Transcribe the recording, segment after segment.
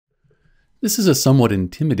This is a somewhat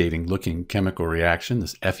intimidating looking chemical reaction,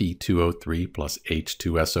 this Fe2O3 plus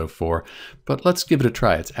H2SO4, but let's give it a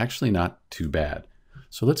try. It's actually not too bad.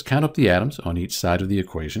 So let's count up the atoms on each side of the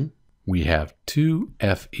equation. We have 2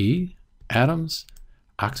 Fe atoms,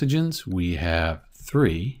 oxygens, we have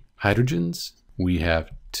 3, hydrogens, we have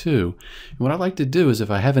 2. And what I'd like to do is if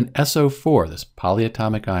I have an SO4, this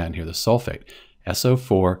polyatomic ion here, the sulfate,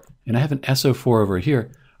 SO4, and I have an SO4 over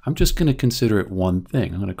here, I'm just going to consider it one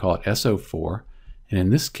thing. I'm going to call it SO4, and in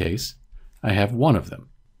this case, I have one of them.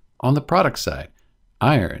 On the product side,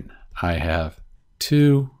 iron, I have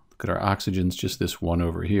 2. Look at our oxygens, just this one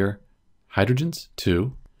over here. Hydrogens,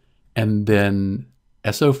 2. And then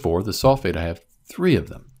SO4, the sulfate, I have 3 of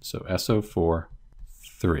them. So SO4,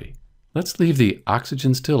 3. Let's leave the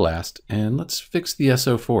oxygens till last, and let's fix the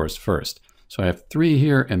SO4s first. So I have 3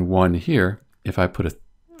 here and 1 here. If I put a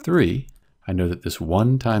 3, I know that this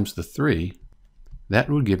 1 times the 3, that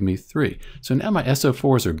would give me 3. So now my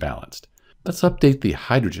SO4s are balanced. Let's update the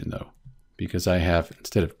hydrogen though, because I have,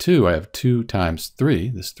 instead of 2, I have 2 times 3.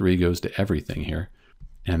 This 3 goes to everything here,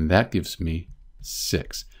 and that gives me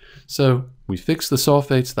 6. So we fixed the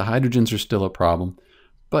sulfates, the hydrogens are still a problem,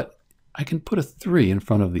 but I can put a 3 in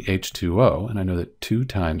front of the H2O, and I know that 2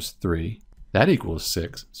 times 3, that equals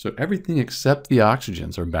 6. So everything except the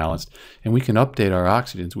oxygens are balanced, and we can update our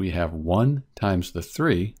oxygens. We have 1 times the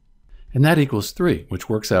 3, and that equals 3, which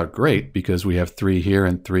works out great because we have 3 here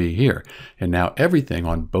and 3 here. And now everything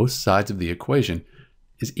on both sides of the equation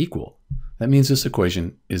is equal. That means this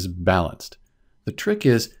equation is balanced. The trick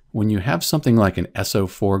is when you have something like an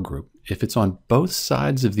SO4 group, if it's on both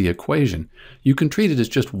sides of the equation, you can treat it as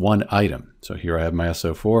just one item. So here I have my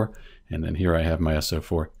SO4, and then here I have my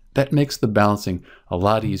SO4. That makes the balancing a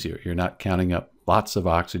lot easier. You're not counting up lots of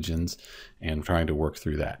oxygens and trying to work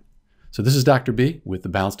through that. So this is Dr. B with the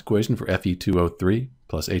balanced equation for Fe2O3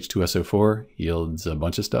 plus H2SO4 yields a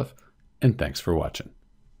bunch of stuff. And thanks for watching.